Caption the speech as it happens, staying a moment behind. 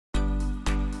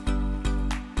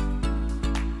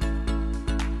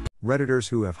Redditors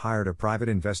who have hired a private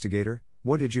investigator,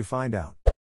 what did you find out?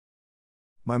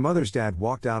 My mother's dad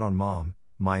walked out on mom,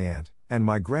 my aunt, and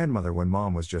my grandmother when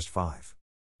mom was just 5.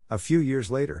 A few years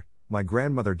later, my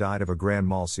grandmother died of a grand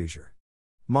mal seizure.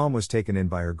 Mom was taken in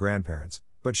by her grandparents,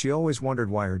 but she always wondered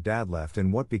why her dad left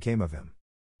and what became of him.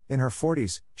 In her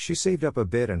 40s, she saved up a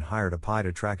bit and hired a PI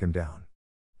to track him down.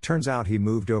 Turns out he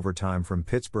moved over time from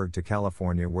Pittsburgh to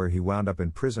California, where he wound up in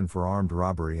prison for armed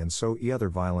robbery and other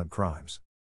violent crimes.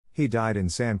 He died in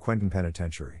San Quentin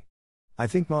Penitentiary. I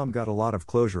think mom got a lot of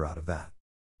closure out of that.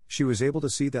 She was able to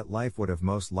see that life would have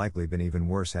most likely been even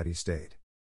worse had he stayed.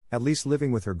 At least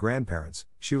living with her grandparents,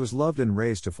 she was loved and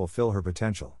raised to fulfill her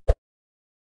potential.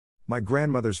 My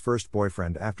grandmother's first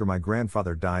boyfriend after my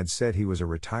grandfather died said he was a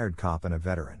retired cop and a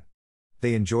veteran.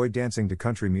 They enjoyed dancing to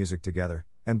country music together,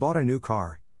 and bought a new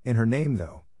car, in her name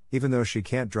though, even though she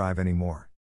can't drive anymore.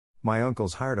 My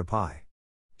uncles hired a PI.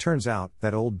 Turns out,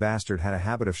 that old bastard had a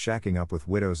habit of shacking up with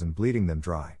widows and bleeding them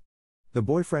dry. The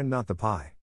boyfriend, not the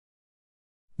PI.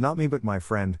 Not me, but my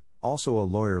friend, also a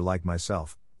lawyer like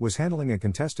myself, was handling a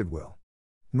contested will.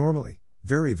 Normally,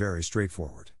 very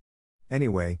straightforward.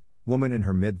 Anyway, woman in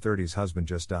her mid-30s, husband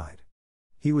just died.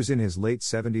 He was in his late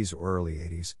 70s or early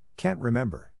 80s, can't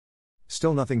remember.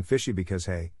 Still nothing fishy because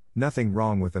hey, nothing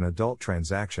wrong with an adult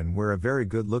transaction where a very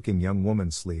good-looking young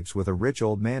woman sleeps with a rich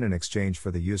old man in exchange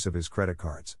for the use of his credit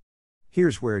cards.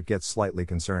 Here's where it gets slightly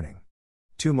concerning.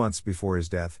 2 months before his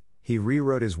death, he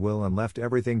rewrote his will and left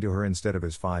everything to her instead of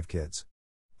his 5 kids.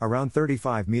 Around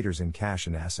 35 meters in cash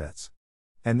and assets.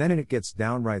 And then it gets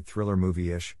downright thriller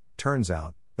movie-ish. Turns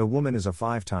out, the woman is a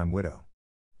 5-time widow.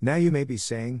 Now you may be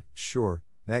saying, sure,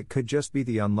 that could just be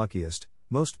the unluckiest,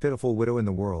 most pitiful widow in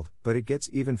the world, but it gets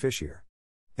even fishier.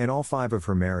 In all 5 of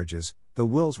her marriages, the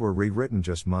wills were rewritten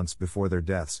just months before their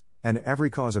deaths, and every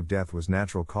cause of death was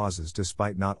natural causes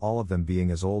despite not all of them being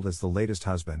as old as the latest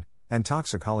husband, and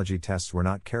toxicology tests were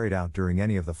not carried out during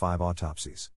any of the 5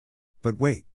 autopsies. But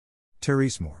wait.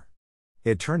 Therese more.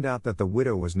 It turned out that the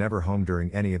widow was never home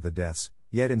during any of the deaths,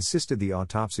 yet insisted the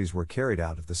autopsies were carried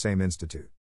out at the same institute.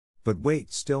 But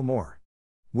wait, still more.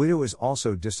 Widow is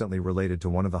also distantly related to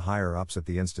one of the higher-ups at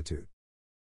the institute.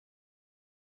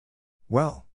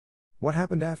 Well, what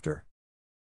happened after?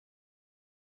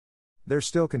 They're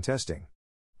still contesting.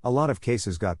 A lot of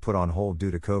cases got put on hold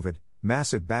due to COVID,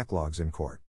 massive backlogs in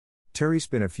court. Therese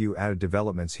been a few added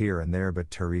developments here and there, but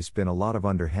Therese been a lot of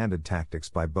underhanded tactics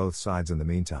by both sides in the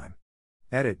meantime.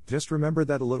 Edit, just remember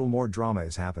that a little more drama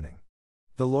is happening.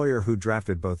 The lawyer who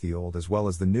drafted both the old as well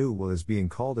as the new will is being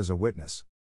called as a witness.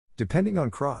 Depending on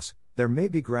cross, there may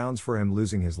be grounds for him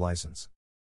losing his license.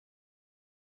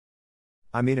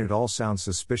 I mean, it all sounds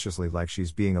suspiciously like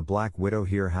she's being a black widow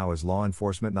here. How is law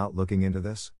enforcement not looking into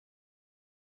this?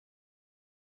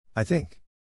 I think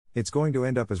it's going to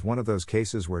end up as one of those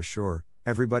cases where sure,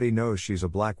 everybody knows she's a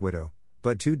black widow,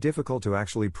 but too difficult to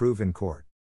actually prove in court.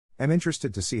 I'm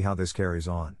interested to see how this carries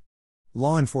on.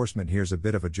 Law enforcement here's a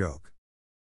bit of a joke.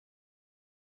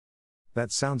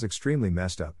 That sounds extremely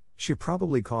messed up. She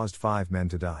probably caused 5 men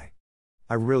to die.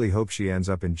 I really hope she ends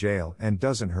up in jail and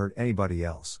doesn't hurt anybody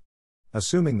else.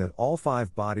 Assuming that all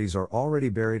 5 bodies are already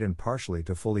buried and partially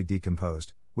to fully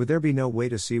decomposed, would there be no way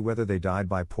to see whether they died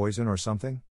by poison or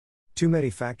something? Too many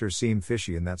factors seem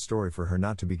fishy in that story for her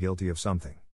not to be guilty of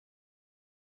something.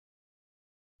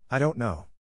 I don't know.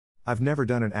 I've never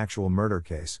done an actual murder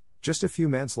case, just a few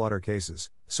manslaughter cases,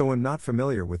 so I'm not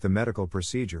familiar with the medical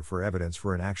procedure for evidence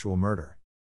for an actual murder.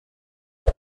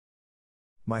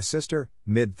 My sister,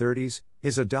 mid-30s,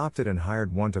 is adopted and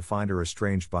hired one to find her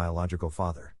estranged biological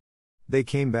father. They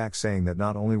came back saying that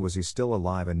not only was he still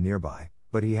alive and nearby,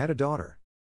 but he had a daughter.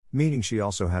 Meaning she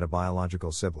also had a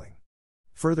biological sibling.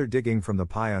 Further digging from the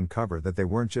PI uncovered that they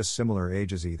weren't just similar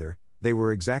ages either, they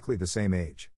were exactly the same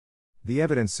age. The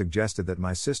evidence suggested that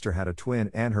my sister had a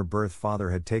twin and her birth father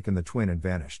had taken the twin and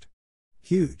vanished.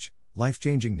 Huge,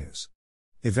 life-changing news.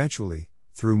 Eventually,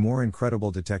 through more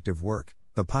incredible detective work,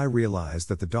 the PI realized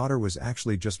that the daughter was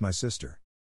actually just my sister.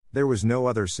 There was no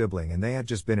other sibling and they had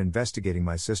just been investigating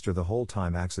my sister the whole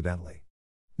time accidentally.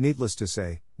 Needless to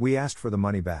say, we asked for the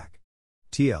money back.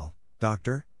 TL,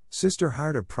 doctor, sister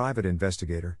hired a private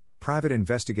investigator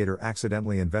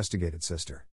accidentally investigated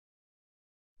sister.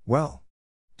 Well,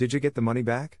 did you get the money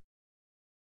back?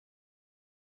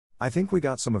 I think we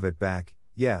got some of it back,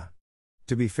 yeah.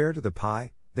 To be fair to the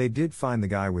PI, they did find the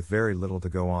guy with very little to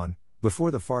go on,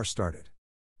 before the farce started.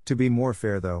 To be more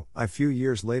fair though, a few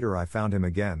years later I found him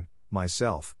again,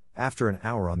 myself, after an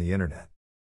hour on the internet.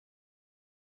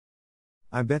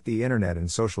 I bet the internet and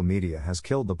social media has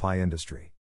killed the PI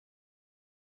industry.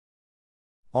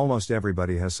 Almost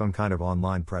everybody has some kind of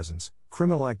online presence,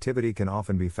 Criminal activity can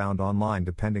often be found online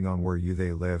depending on where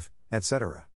they live,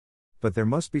 etc. But there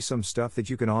must be some stuff that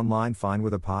you can online find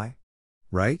with a pie?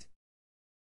 Right?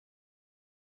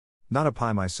 Not a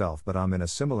pie myself, but I'm in a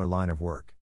similar line of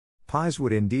work. Pies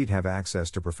would indeed have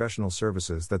access to professional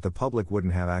services that the public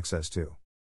wouldn't have access to.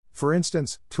 For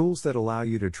instance, tools that allow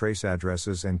you to trace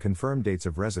addresses and confirm dates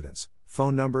of residence,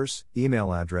 phone numbers,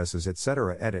 email addresses,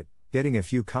 etc. Edit, getting a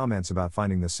few comments about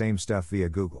finding the same stuff via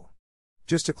Google.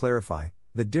 Just to clarify,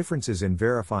 the difference is in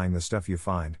verifying the stuff you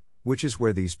find, which is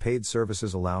where these paid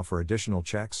services allow for additional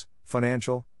checks,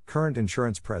 financial, current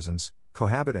insurance presence,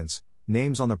 cohabitants,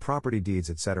 names on the property deeds,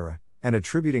 etc., and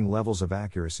attributing levels of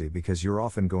accuracy because you're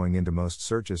often going into most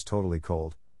searches totally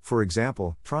cold. For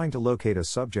example, trying to locate a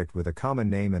subject with a common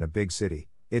name in a big city,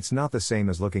 it's not the same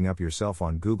as looking up yourself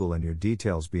on Google and your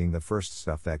details being the first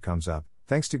stuff that comes up,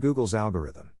 thanks to Google's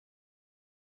algorithm.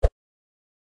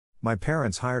 My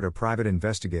parents hired a private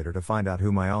investigator to find out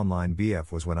who my online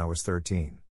BF was when I was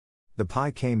 13. The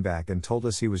pie came back and told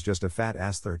us he was just a fat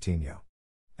ass 13-yo.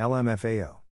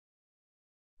 LMFAO.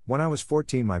 When I was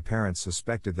 14, my parents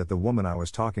suspected that the woman I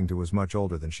was talking to was much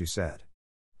older than she said.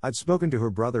 I'd spoken to her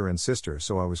brother and sister,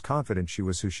 so I was confident she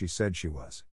was who she said she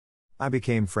was. I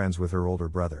became friends with her older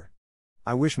brother.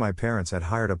 I wish my parents had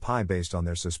hired a pie based on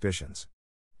their suspicions.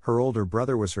 Her older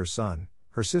brother was her son,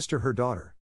 her sister her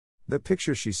daughter. The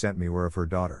pictures she sent me were of her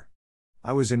daughter.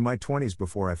 I was in my 20s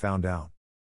before I found out.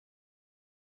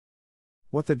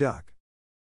 What the duck?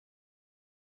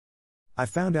 I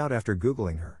found out after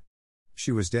Googling her.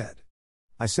 She was dead.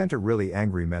 I sent a really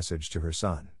angry message to her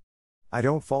son. I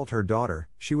don't fault her daughter,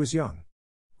 she was young.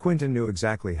 Quentin knew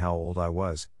exactly how old I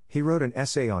was. He wrote an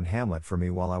essay on Hamlet for me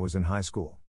while I was in high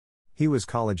school. He was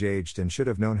college-aged and should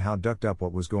have known how ducked up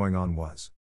what was going on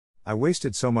was. I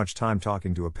wasted so much time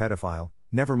talking to a pedophile,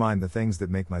 never mind the things that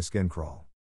make my skin crawl.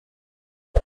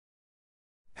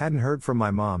 Hadn't heard from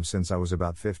my mom since I was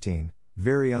about 15,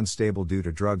 very unstable due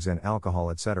to drugs and alcohol,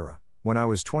 etc. When I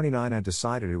was 29, I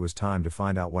decided it was time to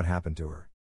find out what happened to her.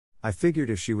 I figured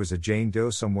if she was a Jane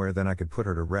Doe somewhere, then I could put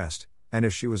her to rest, and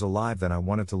if she was alive, then I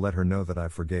wanted to let her know that I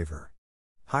forgave her.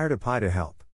 Hired a pie to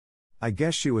help. I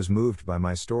guess she was moved by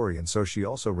my story, and so she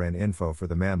also ran info for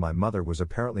the man my mother was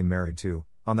apparently married to,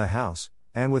 on the house,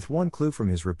 and with one clue from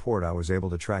his report I was able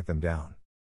to track them down.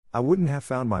 I wouldn't have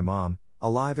found my mom,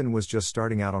 alive and was just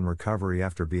starting out on recovery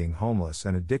after being homeless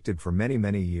and addicted for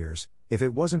many years, if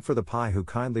it wasn't for the pie who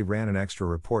kindly ran an extra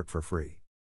report for free.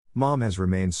 Mom has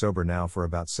remained sober now for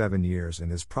about 7 years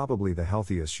and is probably the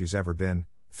healthiest she's ever been,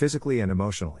 physically and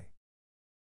emotionally.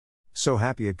 So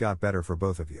happy it got better for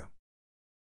both of you.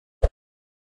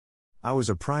 I was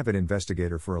a private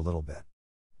investigator for a little bit.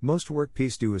 Most work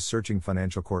peace do is searching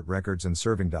financial court records and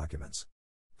serving documents.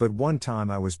 But one time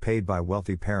I was paid by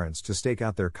wealthy parents to stake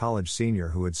out their college senior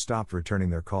who had stopped returning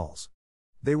their calls.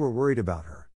 They were worried about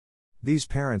her. These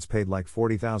parents paid like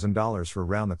 $40,000 for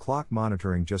round-the-clock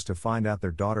monitoring just to find out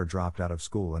their daughter dropped out of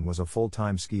school and was a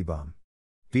full-time ski bum.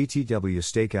 BTW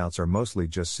stakeouts are mostly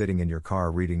just sitting in your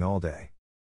car reading all day.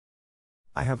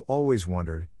 I have always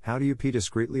wondered, how do you pee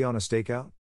discreetly on a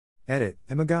stakeout? Edit,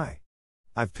 I'm a guy.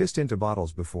 I've pissed into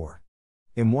bottles before.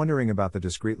 I'm wondering about the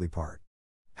discreetly part.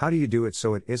 How do you do it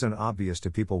so it isn't obvious to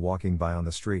people walking by on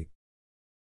the street?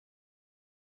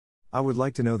 I would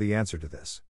like to know the answer to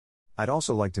this. I'd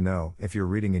also like to know, if you're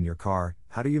reading in your car,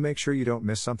 how do you make sure you don't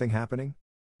miss something happening?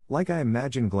 Like, I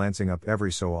imagine glancing up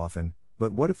every so often,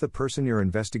 but what if the person you're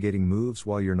investigating moves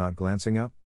while you're not glancing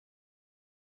up?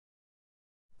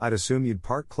 I'd assume you'd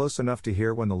park close enough to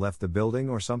hear when they left the building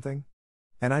or something?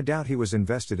 And I doubt he was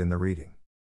invested in the reading.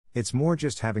 It's more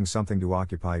just having something to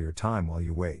occupy your time while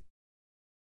you wait.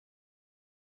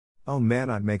 Oh man,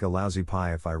 I'd make a lousy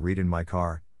pie if I read in my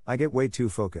car. I get way too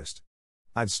focused.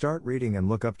 I'd start reading and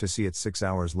look up to see it 6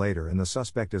 hours later and the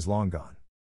suspect is long gone.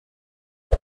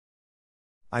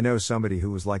 I know somebody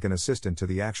who was like an assistant to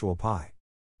the actual pie.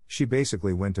 She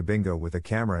basically went to bingo with a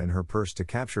camera in her purse to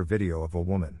capture video of a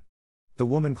woman. The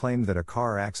woman claimed that a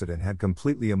car accident had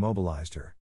completely immobilized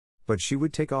her. But she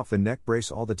would take off the neck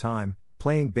brace all the time,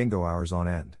 playing bingo hours on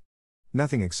end.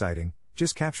 Nothing exciting,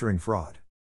 just capturing fraud.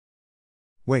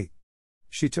 Wait.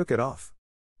 She took it off.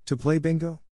 To play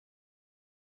bingo?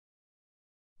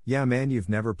 Yeah man, you've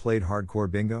never played hardcore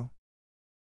bingo?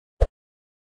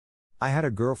 I had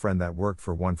a girlfriend that worked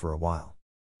for one for a while.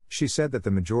 She said that the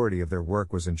majority of their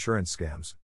work was insurance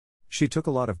scams. She took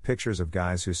a lot of pictures of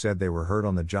guys who said they were hurt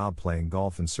on the job playing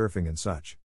golf and surfing and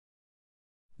such.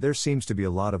 There seems to be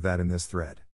a lot of that in this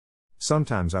thread.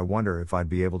 Sometimes I wonder if I'd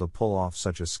be able to pull off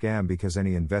such a scam because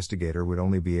any investigator would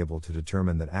only be able to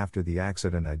determine that after the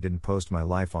accident I didn't post my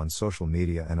life on social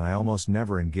media and I almost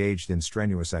never engaged in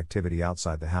strenuous activity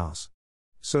outside the house.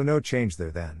 So no change there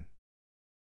then.